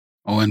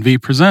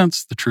ONV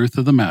presents The Truth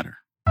of the Matter.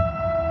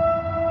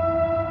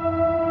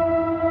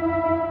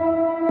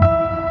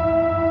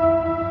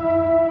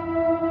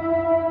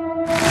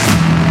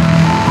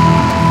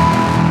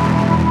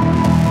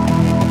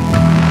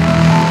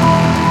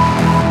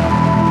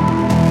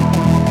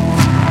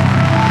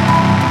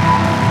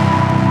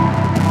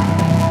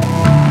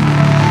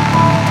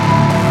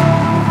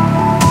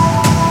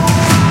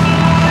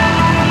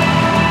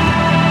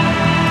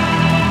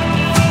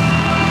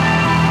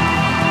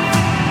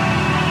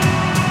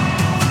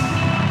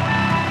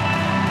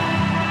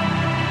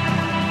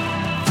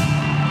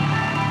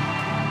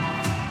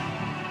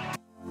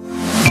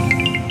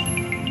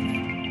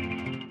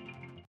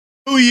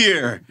 New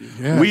year.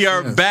 We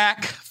are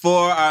back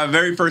for our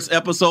very first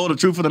episode of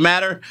Truth of the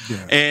Matter.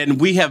 And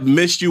we have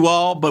missed you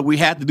all, but we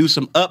had to do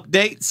some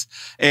updates.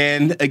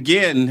 And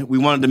again, we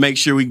wanted to make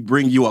sure we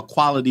bring you a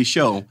quality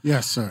show.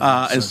 Yes, sir.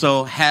 And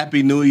so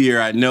happy New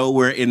Year. I know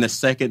we're in the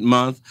second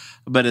month,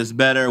 but it's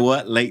better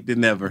late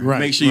than never. Right,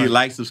 Make sure you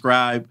like,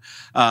 subscribe,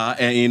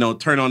 and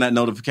turn on that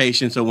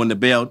notification so when the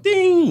bell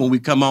ding, when we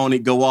come on,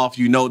 it go off,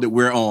 you know that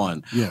we're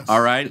on. Yes.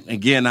 All right.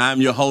 Again,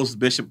 I'm your host,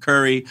 Bishop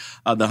Curry,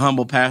 the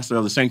humble pastor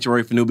of the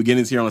Sanctuary for New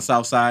Beginnings here on the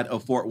south side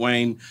of Fort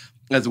Wayne,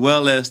 as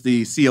well as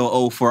the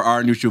COO for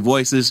Our Neutral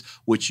Voices,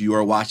 which you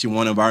are watching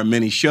one of our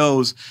many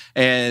shows,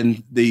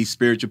 and the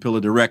Spiritual Pillar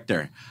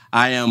Director.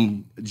 I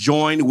am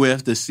joined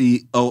with the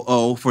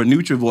COO for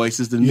Neutral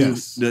Voices, the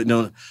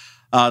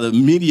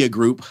media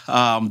group,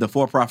 the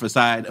for-profit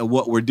side of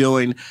what we're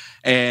doing.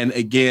 And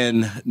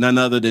again, none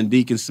other than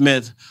Deacon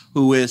Smith,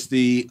 who is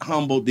the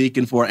humble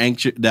deacon for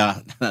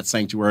Antioch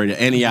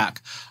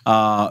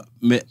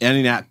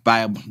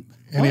Bible.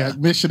 Antioch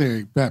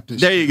Missionary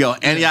Baptist. There you go.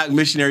 Antioch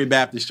Missionary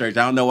Baptist Church.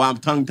 I don't know why I'm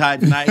tongue-tied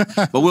tonight,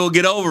 but we'll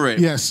get over it.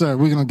 Yes, sir.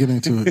 We're going to get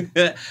into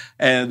it.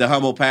 And the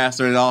humble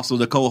pastor and also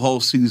the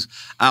co-host who's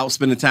out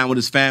spending time with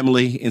his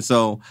family. And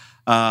so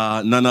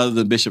none other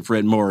than Bishop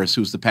Fred Morris,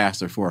 who's the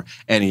pastor for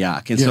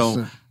Antioch.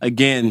 And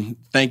again,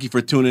 thank you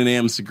for tuning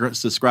in,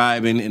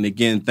 subscribing. And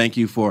again, thank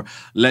you for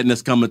letting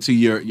us come into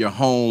your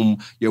home,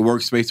 your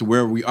workspace,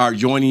 wherever we are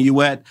joining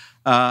you at,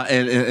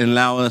 and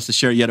allowing us to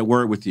share yet a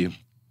word with you.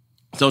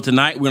 So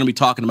tonight we're going to be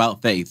talking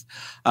about faith.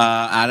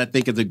 I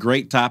think it's a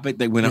great topic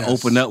that we're going to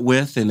open up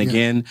with. And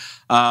again,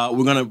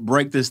 we're going to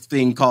break this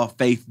thing called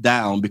faith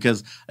down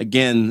because,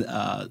 again,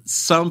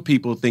 some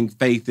people think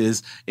faith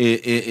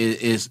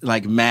is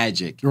like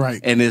magic.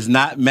 Right. And it's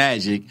not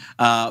magic.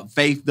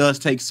 Faith does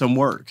take some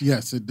work.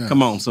 Yes, it does.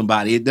 Come on,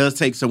 somebody. It does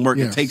take some work.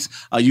 Yes. It takes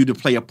you to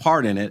play a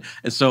part in it.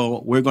 And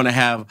so we're going to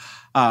have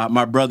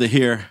my brother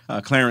here,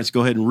 Clarence,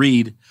 go ahead and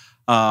read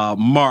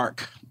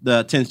Mark,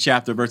 the 10th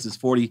chapter, verses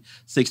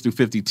 46 through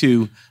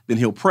 52. Then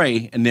he'll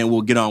pray, and then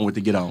we'll get on with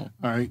the get on.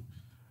 All right.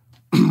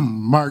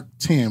 Mark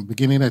 10,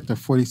 beginning at the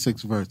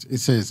 46th verse. It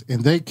says,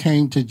 "And they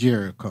came to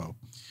Jericho.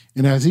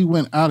 And as he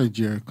went out of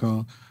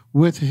Jericho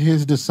with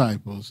his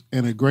disciples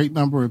and a great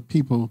number of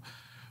people,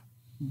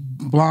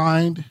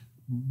 blind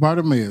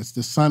Bartimaeus,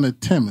 the son of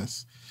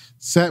Timaeus,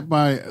 sat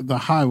by the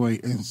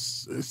highway and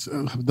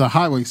the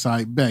highway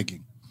side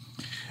begging.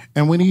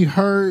 And when he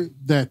heard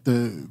that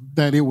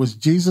it was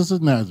Jesus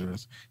of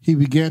Nazareth, he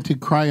began to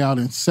cry out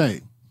and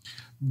say,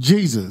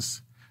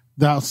 'Jesus,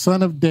 thou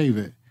son of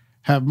David,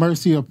 have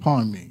mercy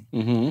upon me.'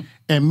 Mm-hmm.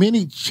 And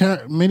many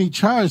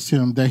charged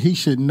him that he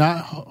should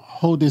not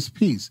hold his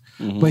peace.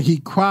 Mm-hmm. But he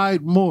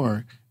cried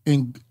more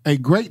in a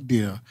great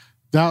deal,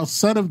 'Thou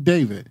son of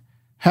David,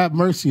 have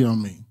mercy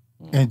on me.'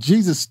 Mm-hmm. And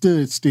Jesus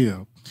stood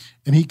still,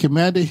 and he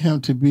commanded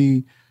him to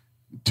be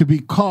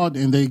called,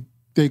 and they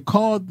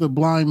called the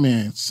blind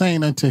man,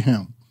 saying unto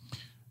him,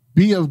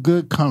 'Be of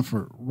good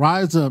comfort,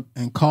 rise up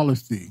and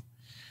calleth thee.'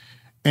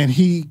 And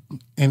he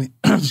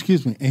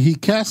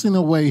casting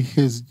away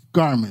his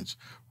garments,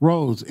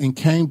 rose and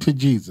came to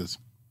Jesus.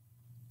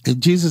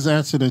 And Jesus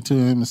answered unto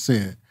him and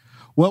said,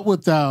 'What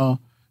wilt thou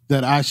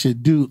that I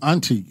should do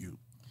unto you?'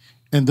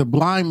 And the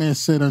blind man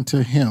said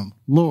unto him,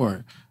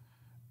 'Lord,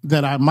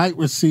 that I might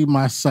receive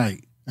my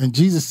sight.' And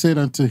Jesus said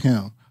unto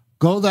him,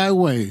 'Go thy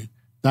way,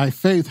 thy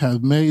faith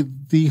hath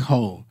made thee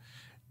whole.'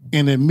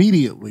 And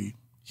immediately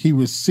he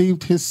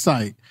received his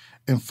sight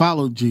and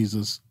followed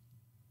Jesus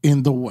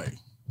in the way."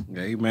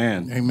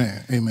 Amen.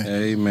 Amen. Amen.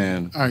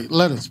 Amen. All right,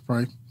 let us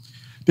pray.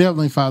 Dear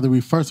Heavenly Father,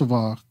 we first of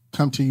all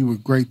come to you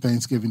with great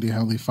thanksgiving, dear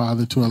Heavenly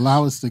Father, to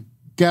allow us to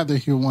gather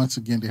here once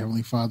again, dear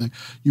Heavenly Father.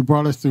 You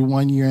brought us through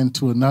one year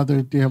into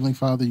another, dear Heavenly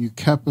Father. You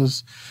kept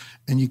us,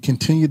 and you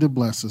continue to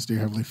bless us, dear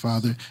Heavenly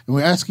Father. And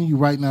we're asking you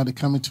right now to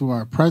come into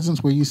our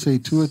presence where you say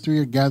 2 or 3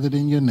 are gathered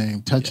in your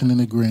name, touching and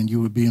agreeing,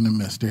 you would be in the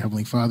midst, dear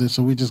Heavenly Father.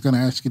 So we're just going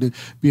to ask you to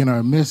be in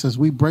our midst as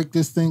we break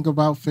this thing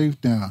about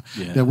faith down,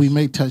 that we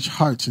may touch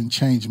hearts and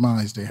change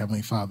minds, dear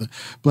Heavenly Father.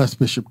 Bless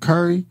Bishop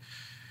Curry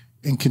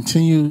and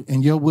continue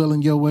in your will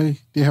and your way,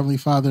 dear Heavenly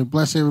Father.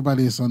 Bless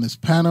everybody that's on this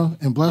panel,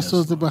 and bless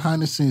those that are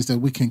behind the scenes, that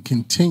we can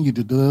continue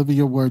to deliver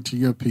your word to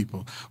your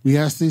people. We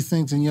ask these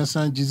things in your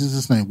Son,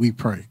 Jesus' name, we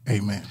pray.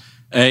 Amen.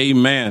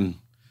 Amen.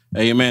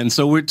 Amen.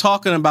 So we're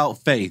talking about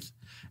faith.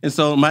 And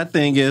so my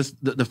thing is,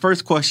 the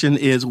first question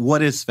is,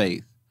 what is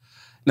faith?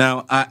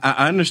 Now,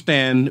 I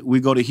understand we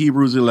go to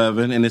Hebrews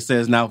 11, and it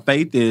says, now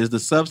faith is the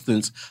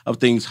substance of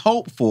things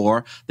hoped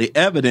for, the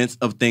evidence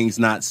of things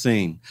not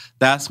seen.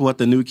 That's what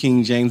the New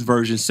King James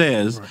Version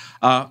says.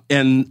 Right.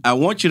 And I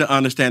want you to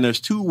understand there's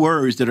two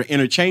words that are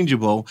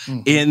interchangeable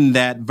in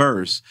that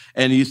verse.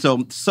 And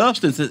so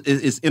substance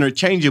is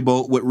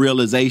interchangeable with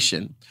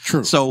realization.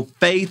 True. So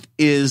faith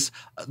is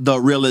the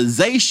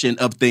realization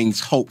of things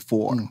hoped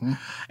for.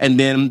 And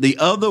then the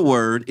other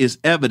word is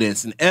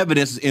evidence, and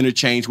evidence is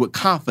interchanged with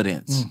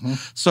confidence.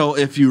 So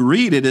if you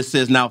read it, it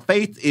says, now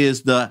faith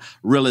is the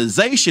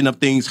realization of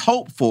things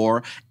hoped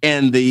for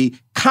and the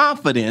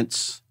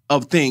confidence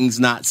of things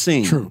not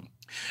seen. True.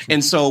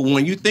 And so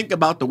when you think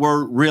about the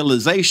word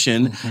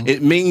realization,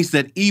 it means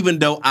that even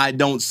though I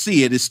don't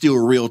see it, it's still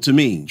real to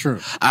me. True.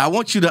 I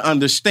want you to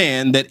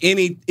understand that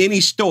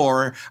any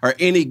store or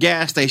any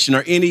gas station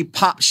or any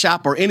pop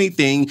shop or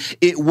anything,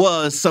 it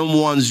was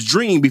someone's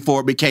dream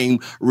before it became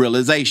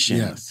realization.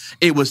 Yes.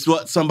 It was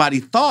what somebody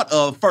thought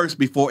of first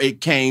before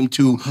it came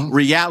to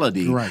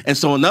reality. Right. And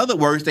so in other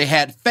words, they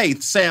had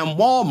faith. Sam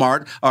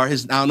Walmart, or I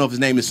don't know if his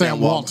name is Sam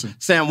Walton.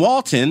 Sam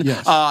Walton,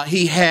 yes.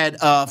 He had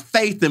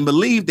faith and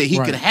believed that he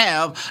could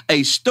have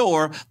a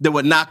store that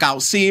would knock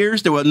out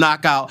Sears, that would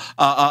knock out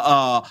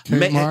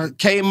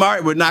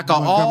Kmart, would knock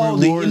out all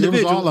the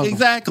individuals.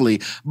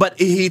 Exactly. But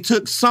he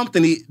took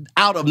something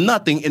out of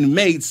nothing and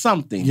made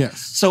something. Yes.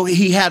 So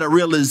he had a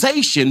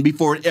realization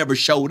before it ever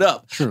showed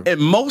up. True. And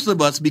most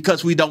of us,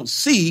 because we don't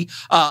see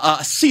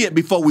it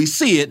before we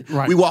see it,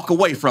 we walk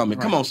away from it.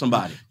 Come on,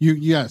 somebody.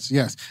 Yes.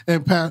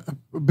 And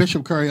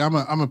Bishop Curry, I'm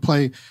gonna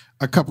play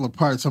a couple of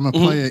parts. I'm going to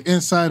play an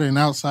insider and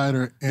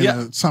outsider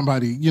and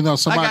somebody,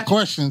 so my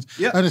questions,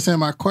 I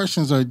understand my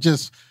questions are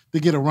just to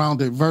get a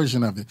rounded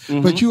version of it.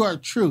 But you are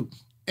true.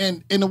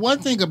 And the one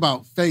thing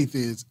about faith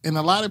is, and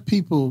a lot of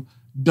people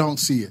don't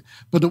see it,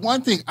 but the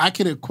one thing I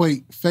can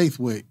equate faith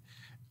with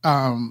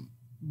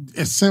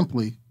is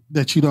simply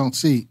that you don't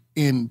see.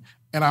 And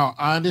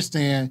I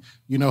understand,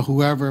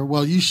 whoever,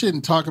 well, you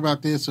shouldn't talk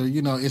about this or,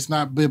 it's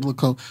not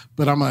biblical,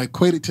 but I'm going to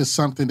equate it to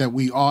something that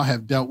we all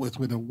have dealt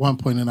with at one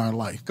point in our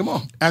life. Come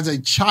on. As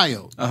a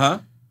child,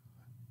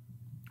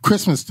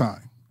 Christmas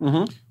time,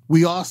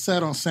 we all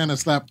sat on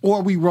Santa's lap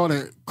or we wrote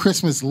a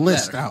Christmas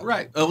list out.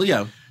 Right. Oh,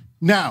 yeah.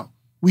 Now,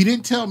 we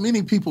didn't tell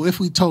many people if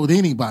we told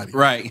anybody.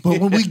 Right. But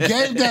when we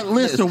gave that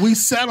list or we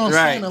sat on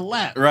Santa's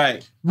lap,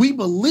 we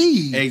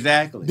believed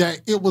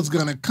that it was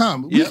going to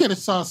come. We could have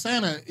saw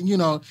Santa,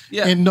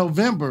 in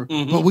November,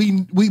 but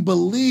we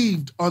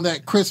believed on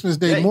that Christmas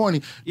Day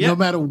morning, no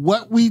matter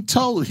what we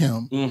told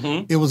him,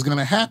 it was going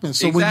to happen.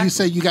 So when you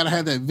say you got to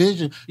have that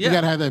vision, you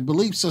got to have that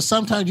belief. So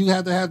sometimes you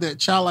have to have that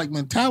childlike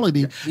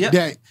mentality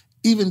that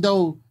even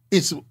though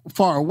it's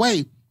far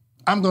away,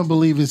 I'm going to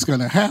believe it's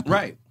going to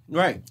happen.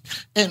 Right.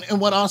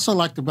 And what I also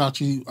liked about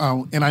you,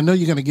 and I know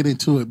you're going to get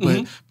into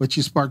it, but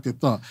you sparked a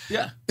thought.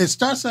 Yeah. It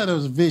starts out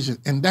as a vision,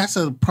 and that's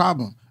a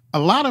problem. A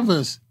lot of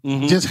us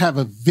just have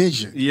a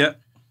vision. Yeah.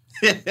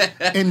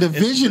 And the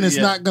vision is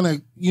not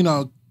going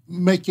to,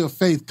 make your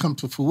faith come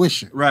to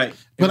fruition. Right.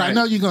 But I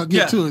know you're going to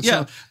get to it.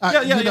 Yeah.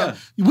 So,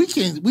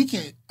 we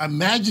can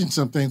imagine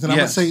some things, and I'm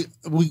going to say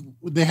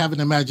they have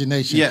an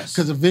imagination. Yes.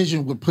 Because a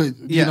vision would put,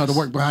 the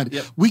work behind it.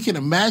 Yep. We can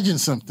imagine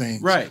some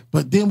things. Right.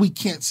 But then we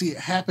can't see it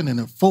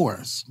happening for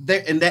us.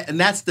 And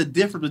that's the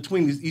difference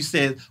between, you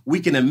said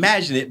we can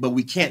imagine it, but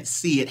we can't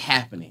see it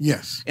happening.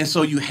 Yes. And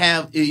so you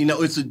have,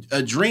 it's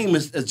a dream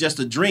is just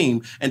a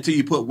dream until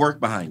you put work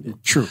behind it.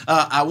 True.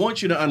 I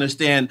want you to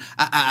understand,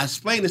 I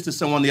explained this to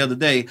someone the other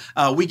day,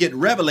 we get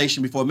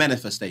revelation before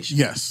manifestation.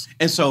 Yes.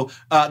 And so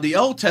the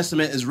Old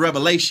Testament is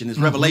revelation. It's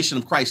revelation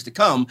of Christ to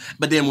come.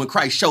 But then when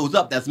Christ shows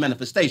up, that's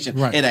manifestation.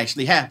 Right. It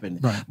actually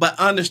happened. Right. But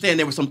understand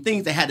there were some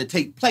things that had to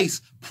take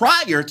place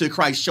prior to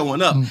Christ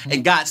showing up.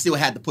 And God still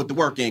had to put the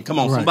work in. Come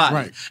on, somebody.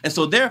 Right. And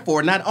so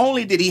therefore, not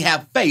only did he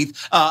have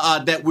faith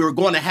that we were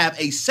going to have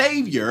a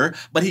Savior,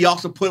 but he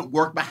also put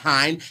work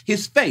behind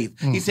his faith.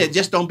 He said,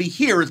 just don't be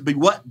hearers, be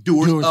what?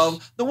 Doers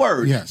of the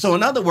word. Yes. So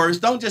in other words,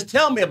 don't just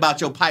tell me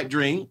about your pipe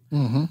dream.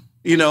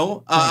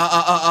 Michael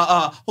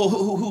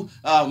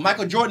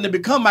Jordan to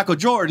become Michael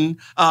Jordan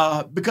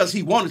because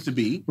he wanted to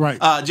be. Right.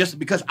 Just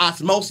because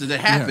osmosis it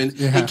happened.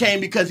 Yeah, it came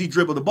because he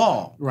dribbled the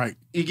ball. Right.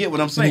 You get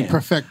what I'm saying?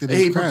 And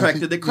he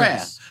perfected the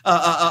craft.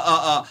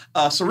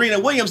 Yes. Serena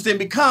Williams didn't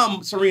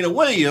become Serena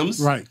Williams.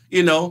 Right.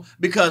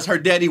 Because her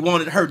daddy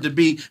wanted her to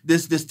be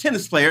this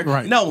tennis player.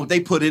 Right. No,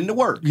 they put in the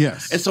work.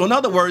 Yes. And so in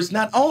other words,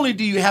 not only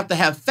do you have to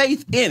have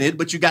faith in it,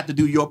 but you got to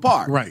do your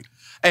part. Right.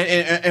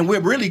 And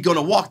we're really going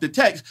to walk the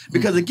text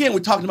because, again, we're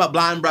talking about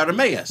blind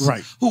Bartimaeus,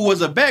 who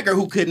was a beggar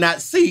who could not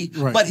see,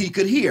 but he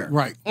could hear.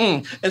 Right.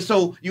 And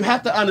so you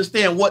have to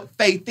understand what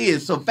faith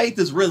is. So faith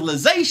is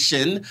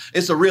realization.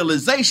 It's a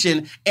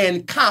realization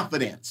and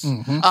confidence.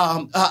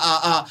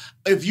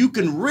 if you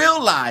can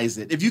realize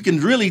it, if you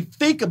can really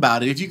think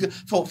about it, if you can,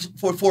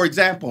 for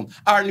example,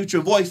 our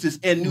Neutral Voices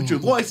and Neutral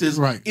Voices,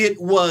 it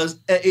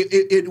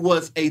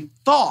was a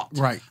thought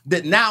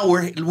that now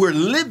we're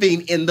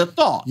living in the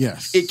thought.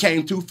 Yes, it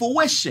came to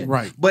fruition.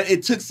 Right, but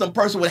it took some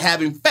person with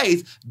having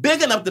faith,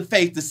 big enough the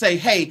faith to say,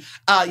 "Hey,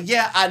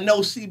 yeah, I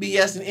know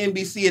CBS and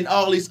NBC and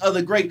all these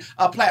other great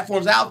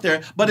platforms out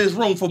there, but there's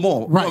room for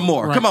more.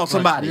 Come on,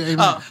 somebody.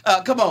 Yeah,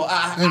 come on.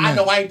 I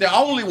know I ain't the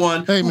only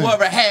one who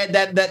ever had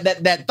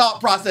that thought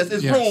process.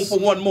 It's room for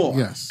one more.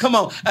 Yes. Come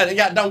on.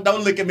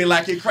 Don't look at me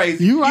like you're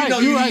crazy. You right.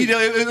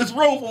 It's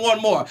room for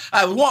one more.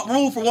 I want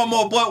room for one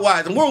more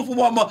Budweiser. Room for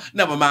one more.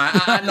 Never mind.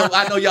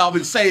 I know y'all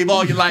been saved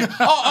all your life.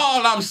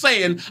 All I'm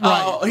saying,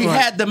 he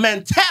had the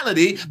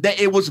mentality that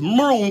it was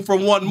room for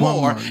one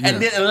more, and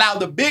didn't allow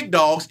the big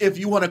dogs, if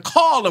you want to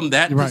call them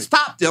that, to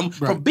stop them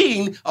from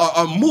being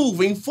or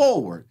moving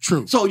forward.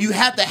 True. So you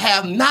have to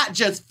have not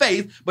just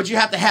faith, but you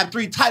have to have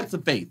three types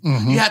of faith.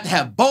 You have to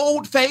have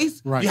bold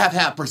faith, you have to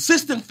have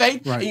persistent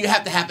faith, and you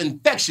have to have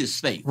infectious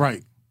faith.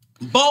 Right.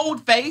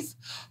 Bold faith,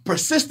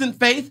 persistent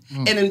faith,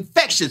 and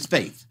infectious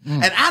faith.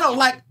 And I don't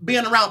like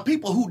being around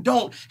people who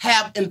don't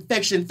have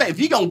infectious faith. If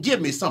you're going to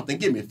give me something,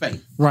 give me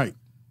faith. Right.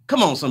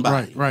 Come on,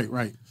 somebody.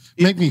 Right.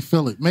 Make me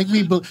feel it. Make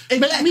me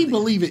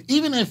believe it.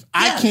 Even if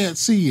I can't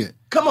see it.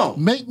 Come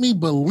on. Make me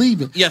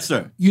believe it. Yes,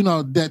 sir. You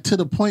know, that to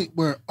the point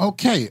where,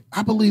 okay,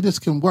 I believe this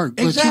can work.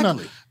 Exactly. But,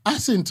 you know, I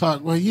sit and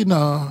talk, well, you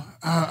know,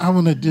 I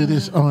want to do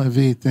this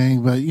OMV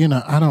thing, but, you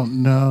know, I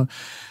don't know.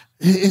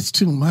 It's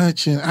too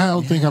much, and I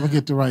don't think I'm going to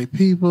get the right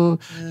people.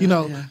 You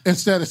know,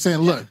 instead of saying,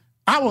 look,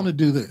 I want to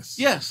do this.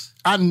 Yes.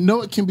 I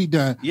know it can be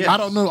done. Yes. I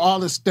don't know all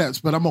the steps,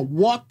 but I'm going to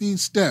walk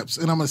these steps,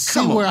 and I'm going to see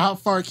how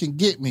far it can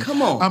get me.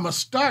 Come on. I'm going to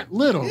start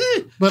little,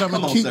 but I'm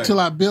going to keep till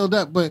I build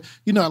up. But,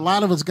 you know, a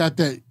lot of us got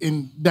that,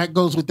 and that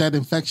goes with that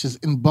infectious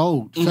and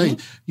bold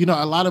faith. You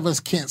know, a lot of us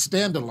can't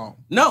stand alone.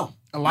 No.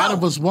 A lot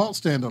of us won't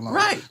stand alone.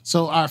 Right.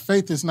 So our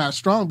faith is not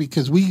strong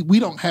because we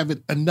don't have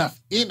it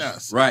enough in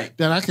us. Right.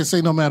 That I can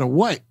say no matter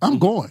what, I'm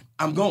going.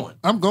 I'm going.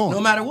 No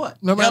matter what.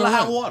 No matter what.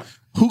 Hell or high water.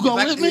 Who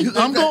going with me?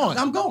 I'm going.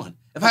 I'm going.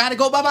 If I had to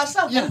go by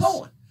myself, I'm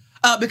going.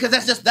 Because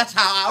that's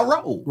how I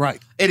roll.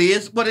 Right. It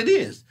is what it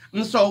is.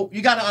 And so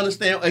you got to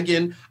understand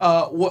again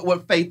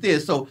what faith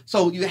is. So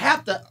you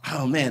have to.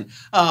 Oh man.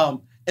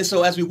 And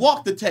so as we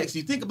walk the text,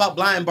 you think about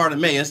blind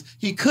Bartimaeus.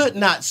 He could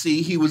not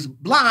see. He was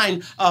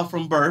blind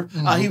from birth.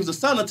 He was the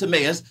son of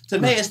Timaeus.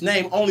 Timaeus'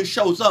 name only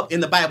shows up in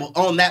the Bible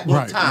on that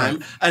one time.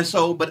 Right. And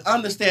so, but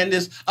understand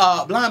this: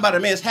 blind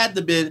Bartimaeus had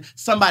to be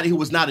somebody who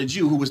was not a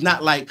Jew, who was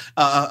not like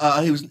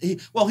he was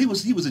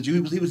a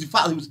Jew. He was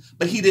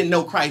but he didn't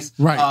know Christ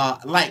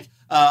like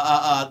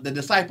the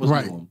disciples knew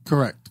him.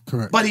 Correct.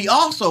 But he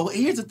also,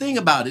 here's the thing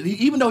about it: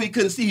 even though he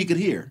couldn't see, he could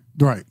hear.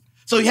 Right.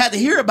 So he had to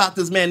hear about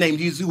this man named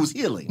Jesus who was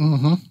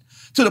healing.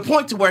 To the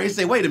point to where he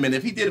said, wait a minute,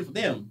 if he did it for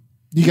them,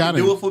 he can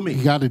do it for me.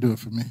 You got to do it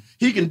for me.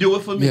 He can do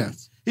it for me.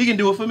 Yes. He can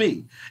do it for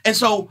me. And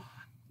so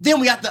then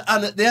we have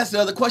to that's the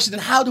other question, then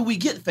how do we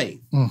get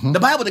faith? The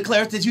Bible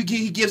declares that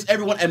he gives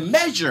everyone a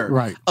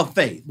measure of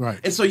faith. Right.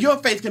 And so your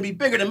faith can be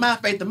bigger than my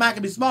faith, and mine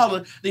can be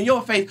smaller than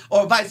your faith,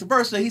 or vice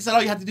versa. He said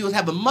all you have to do is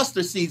have a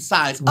mustard seed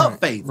size of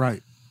faith.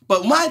 Right.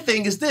 But my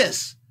thing is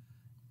this: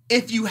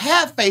 if you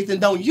have faith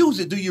and don't use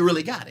it, do you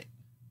really got it?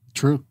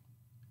 True.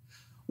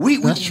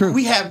 That's true.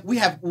 We have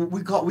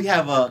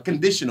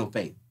conditional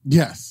faith.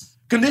 Yes.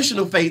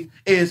 Conditional faith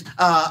is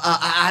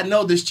I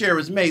know this chair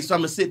is made, so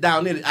I'm gonna sit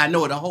down in it. I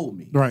know it'll hold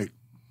me. Right.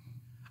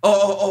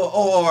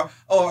 Or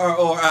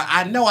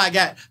I know I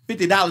got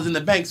 $50 in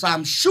the bank, so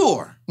I'm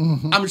sure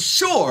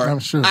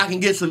I can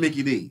get some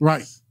Mickey D's.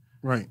 Right.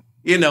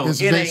 You know,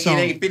 it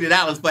ain't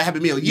 $50 for a Happy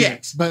Meal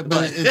yet. But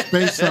it's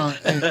based on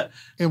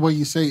and what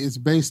you say is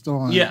based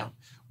on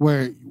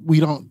where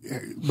we don't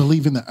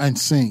believe in the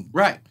unseen.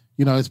 Right.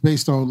 You know, it's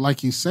based on,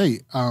 like you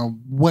say,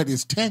 what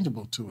is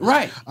tangible to us.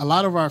 Right. A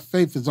lot of our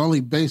faith is only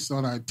based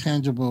on our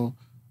tangible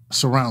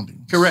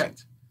surroundings.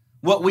 Correct.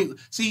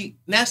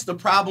 That's the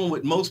problem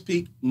with most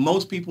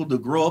people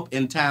that grow up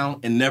in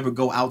town and never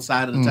go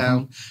outside of the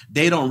town.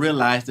 They don't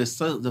realize there's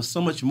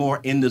so much more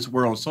in this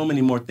world, so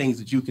many more things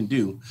that you can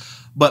do.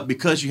 But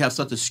because you have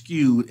such a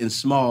skewed and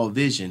small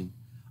vision,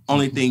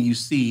 only thing you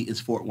see is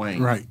Fort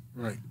Wayne. Right.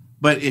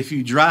 But if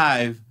you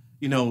drive,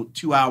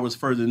 2 hours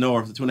further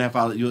north, 2.5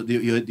 hours,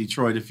 you're at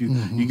Detroit. If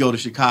you go to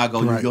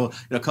Chicago, you go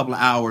a couple of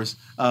hours,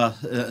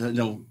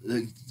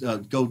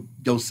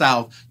 go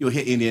south, you'll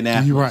hit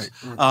Indianapolis.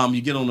 You're right.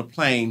 You get on a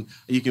plane,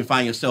 you can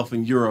find yourself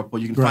in Europe, or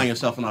you can find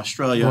yourself in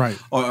Australia,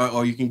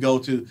 or you can go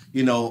to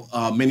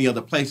many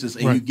other places,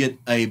 and you get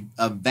a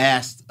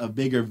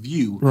bigger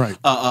view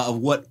of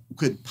what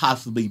could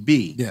possibly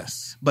be.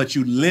 Yes. But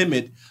you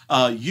limit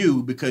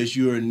you because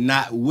you're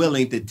not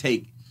willing to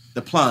take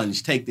the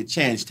plunge, take the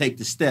chance, take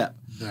the step.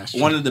 That's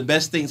One of the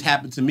best things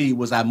happened to me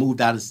was I moved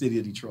out of the city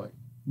of Detroit.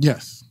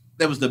 Yes.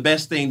 That was the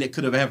best thing that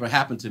could have ever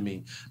happened to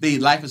me. The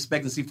life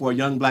expectancy for a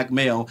young black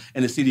male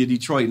in the city of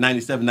Detroit,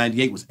 97,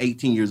 98, was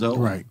 18 years old.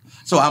 Right.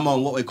 So I'm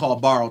on what we call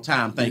borrowed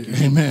time. Thank you.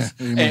 Amen.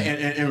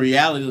 And in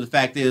reality, the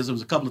fact is, there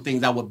was a couple of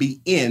things I would be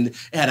in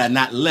had I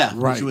not left,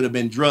 which would have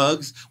been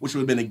drugs, which would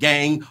have been a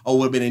gang, or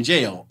would have been in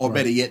jail, or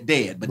better yet,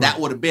 dead. But that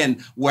would have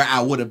been where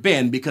I would have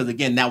been, because,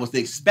 again, that was the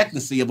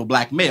expectancy of a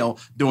black male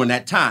during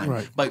that time.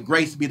 Right. But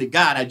grace be to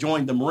God, I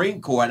joined the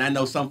Marine Corps, and I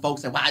know some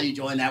folks say, why did you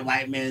join that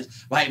white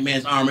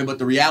man's army? But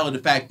the reality of the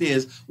fact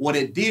is, what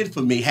it did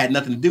for me had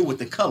nothing to do with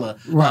the color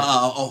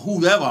or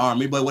whoever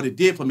army, but what it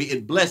did for me,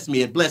 it blessed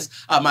me, it blessed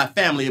my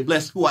family, it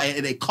blessed who I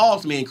am, it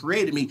caused me and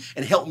created me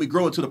and helped me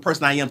grow into the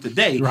person I am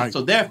today. Right.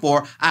 So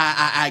therefore,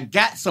 I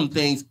got some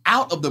things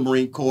out of the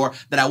Marine Corps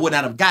that I would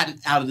not have gotten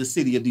out of the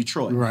city of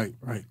Detroit. Right.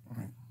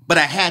 But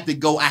I had to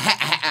go.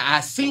 I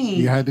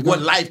seen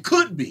what life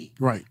could be.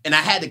 Right. And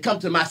I had to come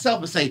to myself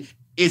and say,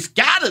 it's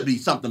got to be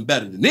something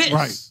better than this.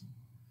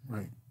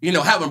 Right. You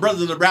know, having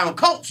brothers in the brown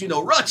coats,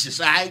 Russians.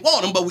 I ain't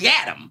want them, but we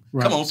had them.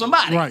 Right. Come on,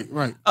 somebody.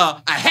 Right.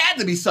 I had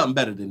to be something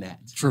better than that.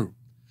 True.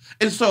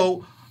 And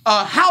so,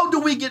 how do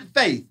we get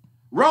faith?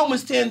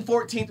 Romans 10,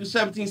 14 through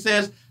 17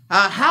 says,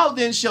 how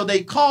then shall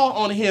they call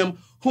on him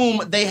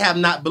whom they have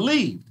not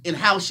believed? And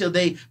how shall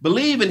they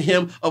believe in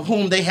him of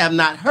whom they have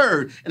not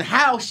heard? And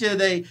how shall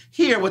they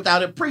hear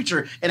without a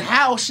preacher? And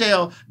how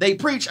shall they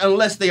preach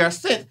unless they are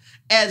sent?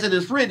 As it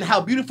is written,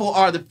 how beautiful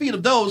are the feet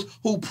of those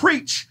who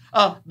preach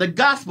the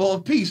gospel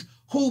of peace,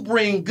 who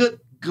bring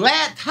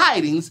glad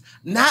tidings,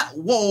 not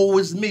woe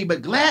is me,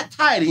 but glad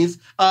tidings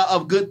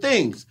of good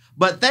things.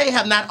 But they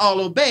have not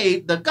all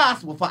obeyed the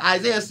gospel. For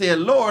Isaiah said,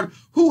 Lord,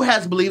 who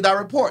has believed our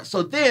report?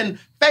 So then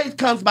faith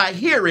comes by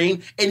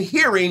hearing, and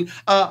hearing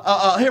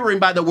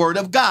by the word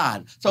of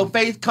God. So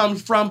faith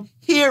comes from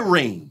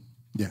hearing.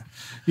 Yeah.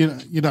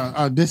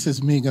 This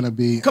is me going to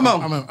be. Come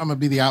on. I'm going to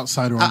be the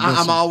outsider on this.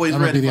 I'm always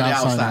ready for the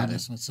outsider.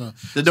 outsider.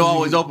 The door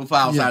always open for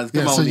outsiders.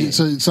 Come on in.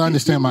 So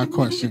understand my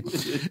question.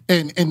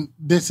 and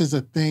this is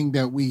a thing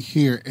that we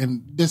hear,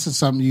 and this is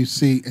something you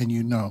see and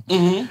you know.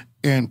 Mm-hmm.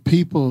 And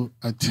people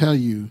tell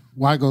you,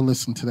 why go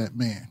listen to that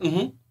man?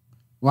 Mm-hmm.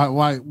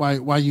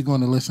 Why are you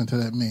going to listen to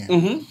that man?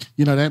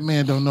 Mm-hmm. That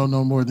man don't know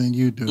no more than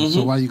you do. Mm-hmm.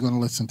 So why are you going to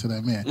listen to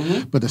that man?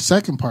 Mm-hmm. But the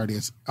second part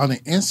is, on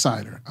the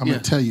insider, I'm going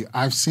to tell you,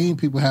 I've seen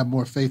people have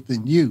more faith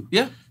in you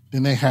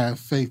than they have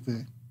faith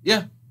in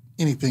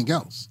anything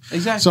else.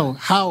 Exactly. So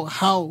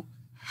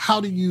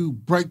how do you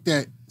break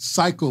that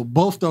cycle,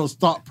 both those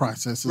thought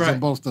processes and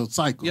both those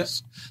cycles? Yep.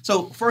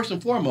 So first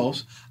and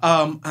foremost,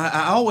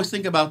 I always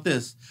think about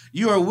this.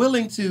 You're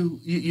willing to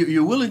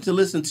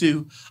listen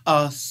to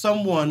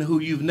someone who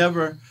you've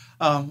never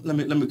let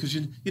me because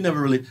you never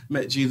really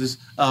met Jesus.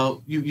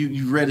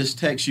 You read his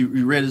text,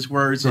 you read his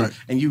words,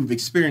 and you've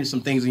experienced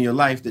some things in your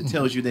life that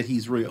tells you that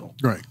he's real.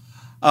 Right.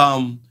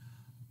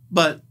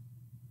 But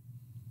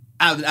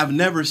I've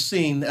never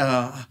seen.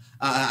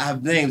 I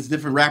have names,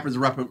 different rappers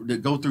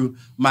that go through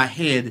my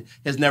head,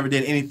 has never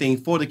done anything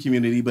for the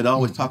community, but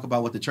always talk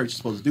about what the church is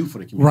supposed to do for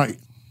the community. Right.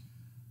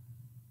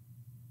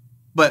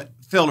 But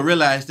fail to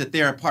realize that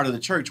they're a part of the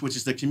church, which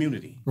is the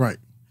community. Right.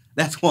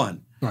 That's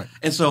one. Right.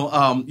 And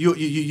so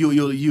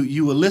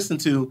you will listen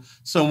to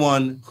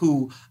someone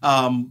who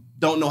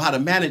don't know how to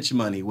manage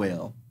money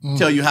well,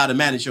 tell you how to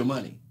manage your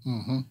money.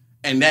 Mm-hmm.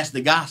 And that's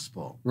the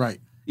gospel. Right.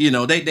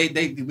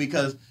 They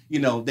because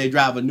they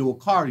drive a newer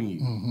car than you.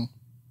 Mm-hmm.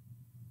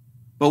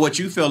 But what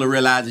you fail to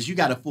realize is you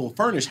got a full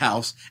furnished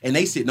house and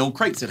they sitting on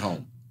crates at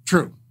home.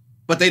 True.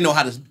 But they know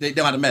how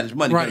to manage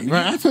money. Right.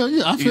 I feel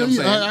you.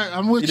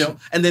 I'm with you.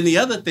 And then the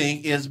other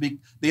thing is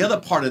the other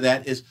part of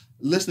that is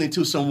listening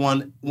to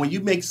someone. When you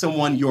make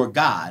someone your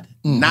God,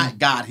 not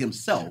God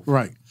himself.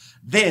 Right.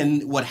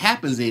 Then what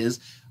happens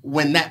is,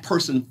 when that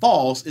person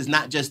falls, it's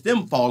not just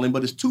them falling,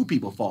 but it's two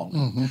people falling.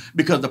 Mm-hmm.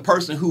 Because the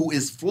person who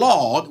is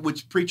flawed,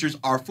 which preachers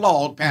are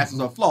flawed,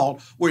 pastors are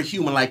flawed, we're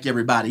human like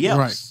everybody else.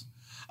 Right.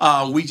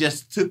 We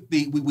just took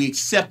we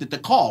accepted the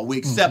call. We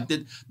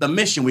accepted the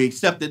mission. We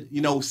accepted,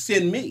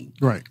 send me.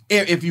 Right.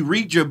 If you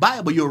read your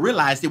Bible, you'll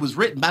realize it was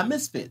written by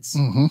misfits.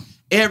 Mm-hmm.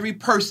 Every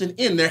person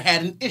in there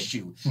had an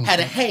issue, had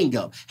a hang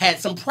up, had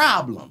some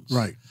problems.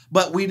 Right.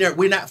 But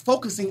we're not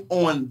focusing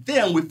on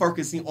them. We're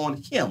focusing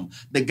on him,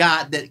 the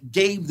God that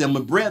gave them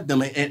and bred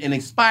them and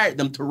inspired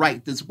them to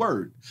write this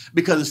word,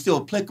 because it's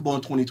still applicable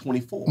in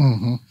 2024.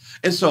 Mm-hmm.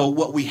 And so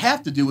what we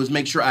have to do is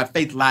make sure our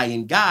faith lie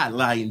in God,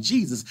 lie in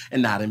Jesus,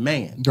 and not in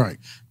man. Right.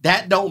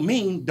 That don't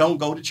mean don't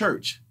go to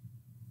church.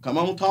 Come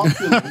on, talk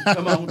to me.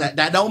 Come on.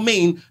 That don't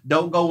mean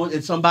don't go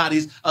in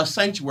somebody's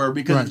sanctuary,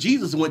 because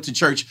Jesus went to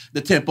church,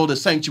 the temple, the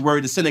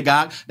sanctuary, the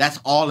synagogue. That's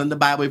all in the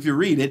Bible if you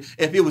read it.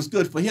 If it was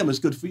good for him, it's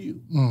good for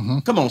you. Mm-hmm.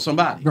 Come on,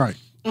 somebody. Right.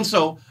 And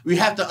so we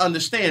have to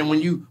understand,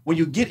 when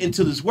you get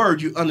into this word,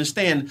 you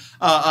understand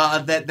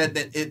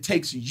that it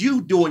takes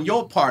you doing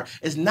your part.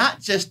 It's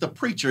not just the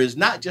preacher, it's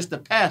not just the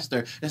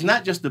pastor, it's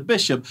not just the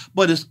bishop,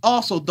 but it's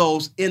also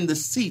those in the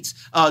seats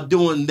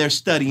doing their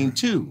studying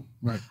too.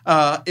 Right.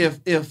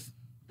 If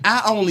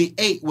I only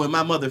ate when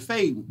my mother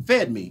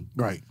fed me,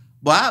 right,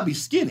 boy, I'll be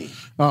skinny.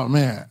 Oh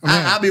man,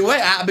 I'll be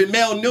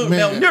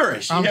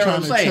malnourished. You I'm hear what trying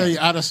I'm to saying? tell you,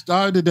 I'd have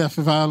starved to death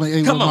if I only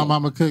ate what my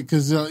mama cooked.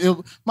 Because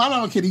my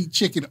mama could eat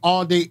chicken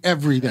all day,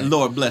 every day.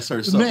 Lord bless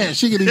her soul. Man,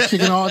 she could eat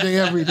chicken all day,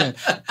 every day.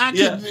 I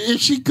could,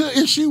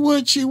 if she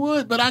would, she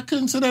would. But I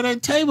couldn't sit at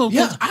that table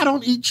because I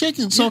don't eat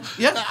chicken. So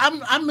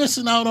I'm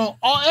missing out on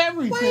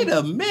everything. Wait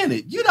a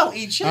minute, you don't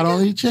eat chicken? I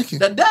don't eat chicken.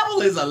 The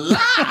devil is a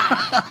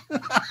lie.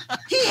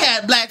 He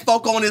had black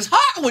folk on his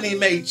heart when he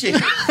made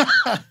chicken.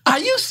 Are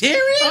you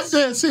serious? I'm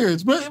dead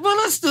serious. But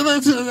let's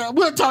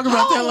we'll talk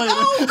about that later.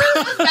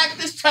 Let's back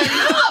this train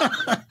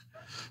up.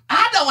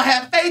 I don't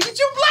have faith that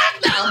you're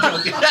black now.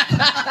 I'm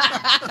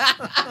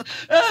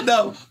joking.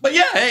 No, but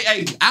yeah,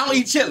 hey, I don't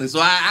eat chili, so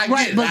I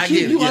get it. But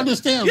you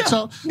understand. Yeah.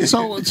 So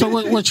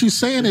what you're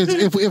saying is,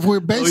 if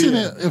we're basing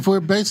if we're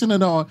basing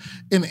it on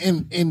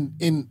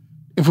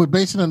if we're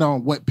basing it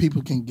on what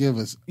people can give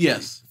us,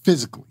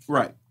 physically,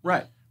 right,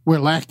 we're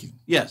lacking.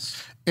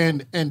 Yes,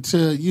 and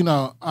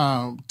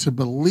to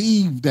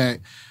believe that,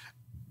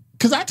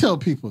 because I tell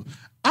people,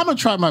 I'm going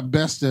to try my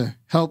best to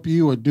help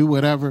you or do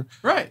whatever.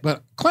 Right.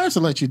 But Clarence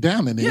will let you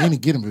down in any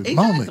given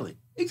moment.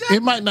 Exactly.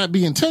 It might not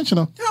be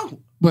intentional. No.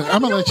 But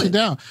I'm going to let you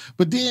down.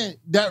 But then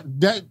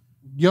that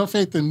your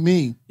faith in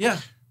me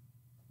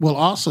will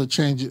also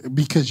change it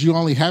because you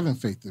only having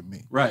faith in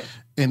me. Right.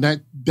 And that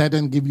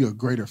doesn't give you a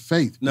greater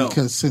faith. No.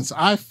 Because since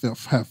I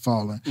have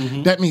fallen,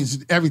 that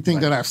means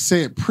everything that I've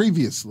said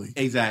previously.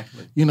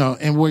 Exactly.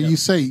 And where you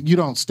say you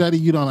don't study,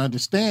 you don't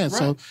understand. Right.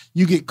 So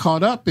you get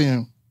caught up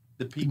in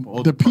the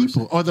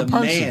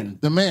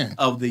man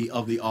of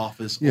the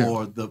office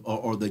or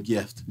the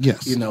gift.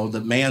 Yes,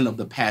 the man of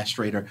the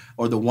pastrator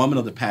or the woman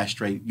of the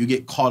pastrate. You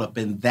get caught up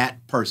in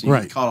that person. You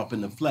get caught up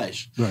in the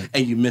flesh,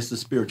 and you miss the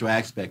spiritual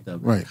aspect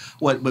of it. Right.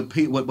 What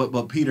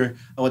Peter?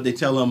 What they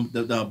tell him?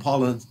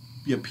 Paul and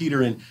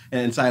Peter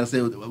and Silas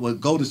said, "Well,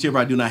 gold and silver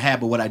I do not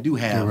have, but what I do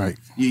have,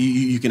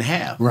 you can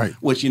have." Right.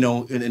 Which in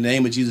the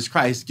name of Jesus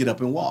Christ, get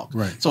up and walk.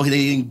 Right. So they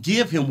didn't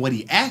give him what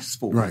he asked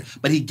for,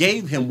 but he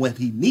gave him what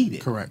he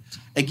needed. Correct.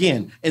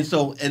 Again, and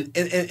so and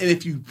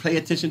if you pay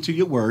attention to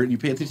your word, you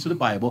pay attention to the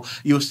Bible,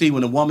 you'll see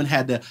when the man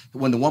had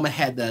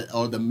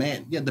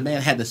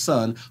the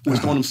son who was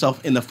throwing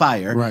himself in the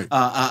fire. Right.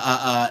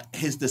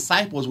 His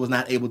disciples was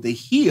not able to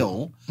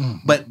heal,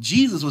 but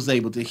Jesus was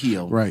able to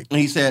heal. Right. And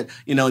he said,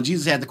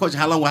 Jesus had the question,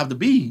 how long will I have to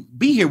be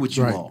here with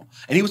you all?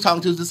 And he was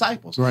talking to his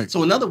disciples. Right.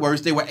 So in other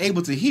words, they were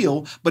able to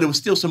heal, but it was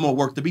still some more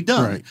work to be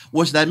done. Right.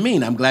 What does that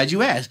mean? I'm glad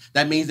you asked.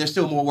 That means there's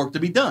still more work to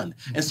be done.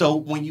 And so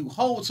when you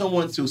hold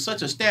someone to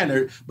such a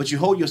standard, but you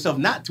hold yourself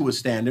not to a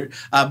standard,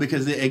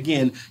 because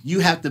again, you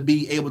have to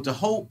be able to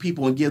hold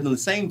people and give them the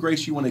same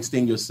grace you want to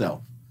extend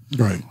yourself.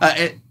 Right.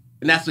 And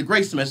that's the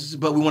grace message,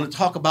 but we want to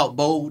talk about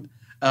bold,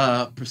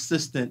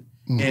 persistent,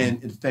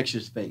 and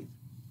infectious faith.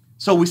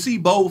 So we see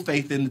bold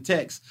faith in the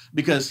text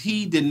because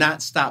he did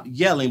not stop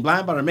yelling.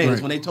 Blind Bartimaeus,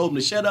 when they told him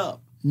to shut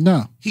up,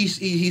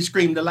 he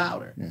screamed the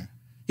louder. Yeah.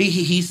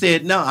 He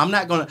said, no, I'm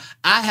not going to.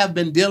 I have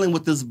been dealing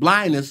with this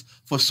blindness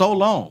for so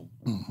long.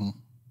 Mm-hmm.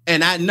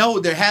 And I know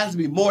there has to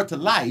be more to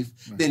life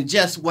than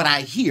just what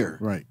I hear.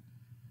 Right.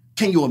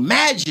 Can you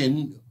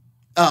imagine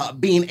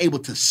being able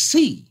to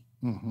see?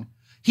 Mm-hmm.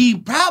 He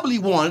probably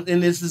wanted,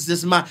 and this is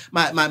just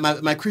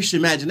my Christian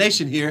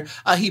imagination here,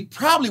 he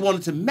probably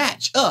wanted to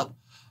match up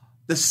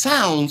the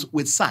sounds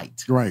with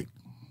sight. Right.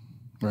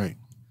 Right.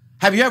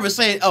 Have you ever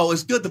said, "Oh,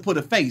 it's good to put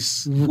a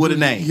face with a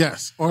name"?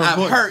 Yes. Or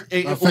I've heard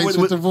a face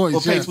with a voice.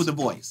 Or face with a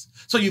voice.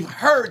 So you've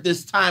heard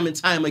this time and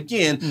time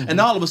again, and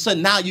all of a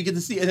sudden now you get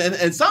to see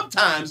it. And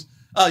sometimes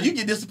you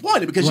get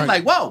disappointed because you're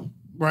like, "Whoa,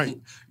 right,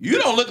 you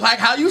don't look like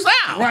how you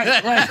sound."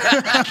 Right. Right.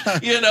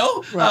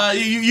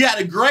 You had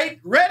a great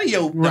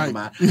radio. Never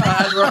mind.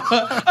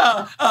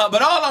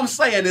 But all I'm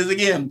saying is,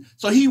 again,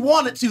 so he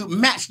wanted to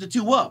match the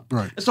two up.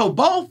 Right. And so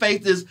bold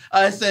faith is,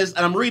 it says,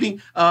 and I'm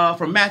reading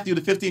from Matthew,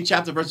 the 15th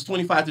chapter, verses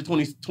 25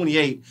 to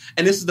 28.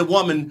 And this is the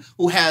woman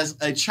who has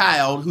a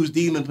child who's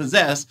demon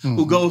possessed,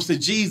 who goes to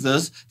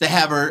Jesus to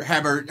have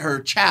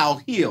her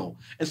child healed.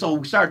 And so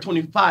we start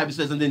 25. It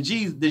says, and then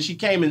she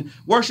came and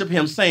worshiped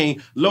him,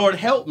 saying, "Lord,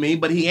 help me."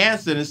 But he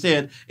answered and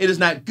said, "It is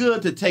not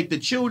good to take the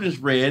children's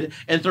bread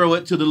and throw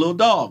it to the little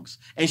dogs."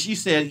 And she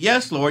said,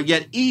 "Yes, Lord,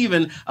 yet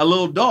even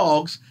little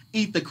dogs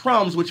eat the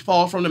crumbs which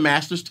fall from the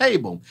master's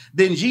table."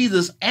 Then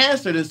Jesus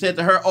answered and said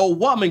to her, "O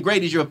woman,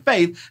 great is your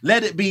faith.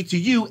 Let it be to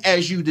you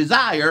as you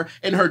desire."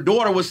 And her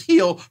daughter was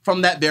healed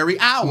from that very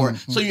hour.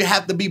 Mm-hmm. So you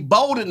have to be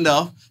bold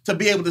enough to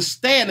be able to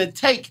stand and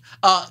take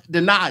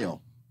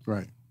denial.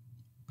 Right.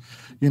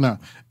 And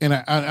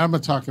I'm going to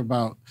talk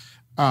about,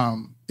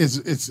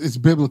 it's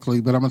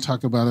biblically, but I'm going to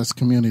talk about us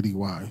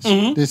community-wise.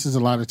 Mm-hmm. This is a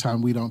lot of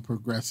time we don't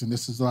progress, and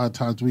this is a lot of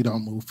times we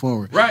don't move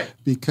forward. Right.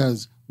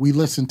 Because we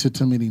listen to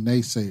too many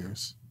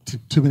naysayers,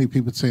 too many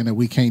people saying that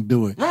we can't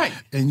do it. Right.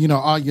 And,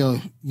 all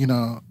your,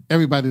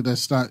 everybody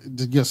that's not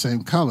your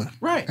same color.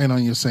 Right. And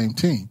on your same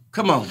team.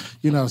 Come on.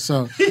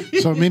 So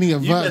many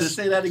of you us. You better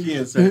say that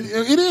again, sir.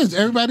 It is.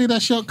 Everybody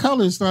that's your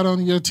color is not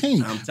on your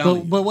team. I'm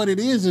telling you. But what it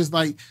is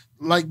like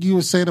you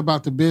were saying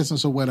about the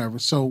business or whatever.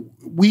 So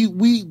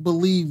we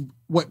believe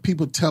what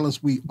people tell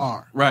us we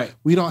are. Right.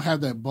 We don't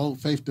have that bold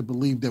faith to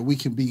believe that we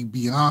can be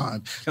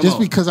beyond. Just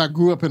because I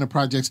grew up in the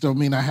projects don't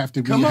mean I have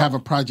to have a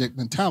project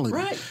mentality.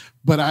 Right.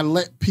 But I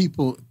let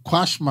people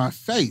quash my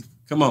faith.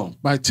 Come on.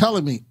 By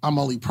telling me I'm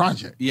only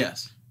project.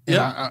 Yes.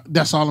 And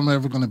that's all I'm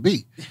ever going to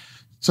be.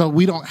 So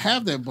we don't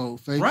have that bold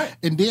faith. Right.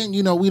 And then,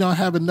 we don't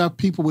have enough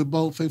people with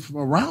bold faith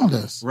around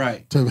us.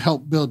 Right. To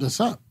help build us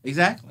up.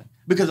 Exactly.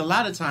 Because a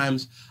lot of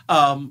times,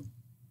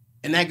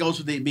 and that goes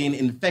with it being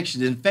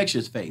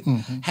infectious faith.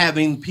 Mm-hmm.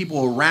 Having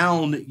people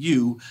around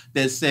you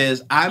that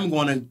says, I'm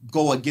going to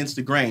go against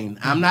the grain.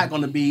 Mm-hmm. I'm not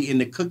going to be in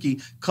the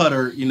cookie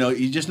cutter.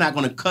 You're just not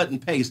going to cut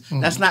and paste.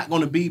 Mm-hmm. That's not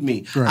going to be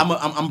me. Right.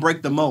 I'm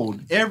break the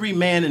mold. Every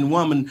man and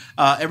woman,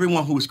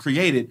 everyone who was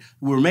created,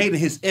 were made in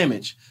his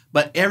image.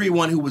 But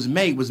everyone who was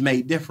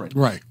made different.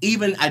 Right.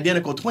 Even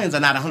identical twins are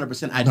not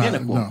 100%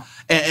 identical. No.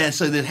 And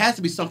so there has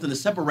to be something to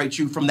separate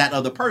you from that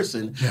other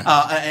person. Yes.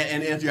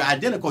 And if you're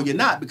identical, you're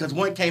not, because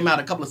one came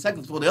out a couple of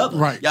seconds before the other.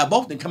 Right. Y'all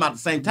both didn't come out at the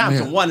same time. Yeah.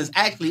 So one is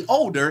actually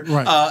older.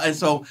 Right. And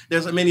so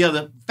there's many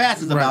other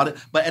facets about it.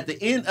 But at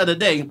the end of the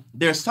day,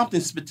 there's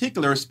something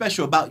particular or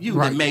special about you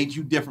that made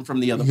you different from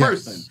the other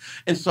person.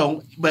 And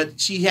so,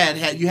 but you had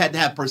to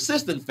have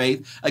persistent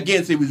faith.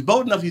 Again, so he was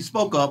bold enough, he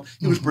spoke up.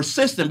 He was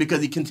persistent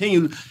because he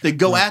continued to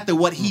go after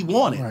what he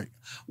wanted. Right.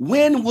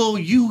 When will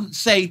you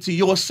say to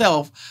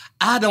yourself,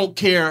 I don't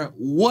care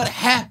what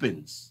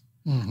happens.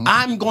 Mm-hmm.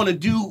 I'm going to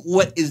do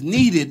what is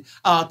needed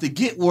to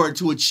get where,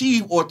 to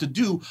achieve, or to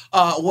do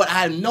what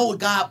I know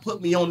God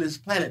put me on this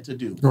planet to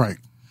do. Right.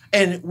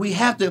 And we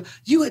have to,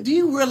 do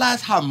you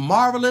realize how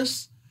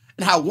marvelous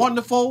and how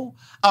wonderful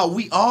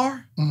we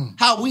are,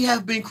 how we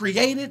have been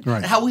created,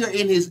 and how we are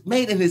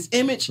made in his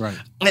image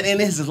and in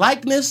his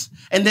likeness,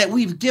 and that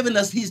he's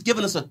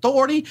given us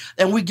authority,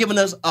 and we've given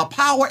us a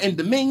power and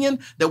dominion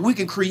that we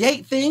can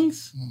create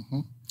things,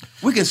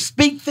 we can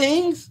speak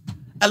things.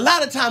 A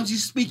lot of times you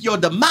speak your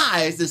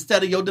demise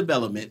instead of your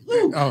development.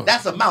 Ooh,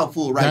 that's a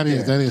mouthful right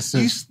there. That is.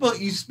 You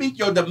speak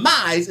your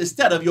demise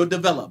instead of your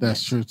development.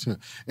 That's true too.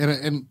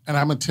 And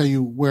I'm gonna tell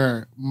you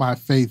where my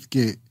faith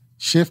get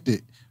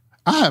shifted.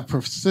 I have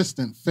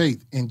persistent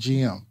faith in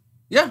GM.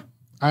 Yeah.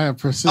 I have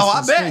persistent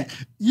faith. Oh, I bet.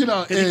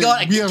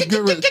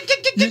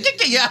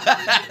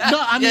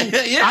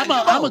 I'm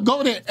going to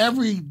go there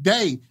every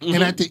day. Mm-hmm.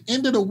 And at the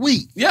end of the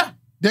week,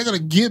 they're going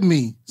to give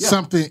me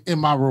something in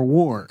my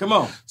reward. Come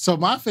on. So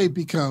my faith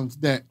becomes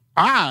that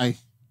I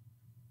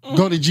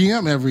go to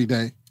GM every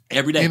day.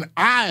 Every day. And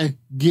I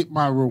get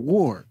my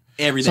reward.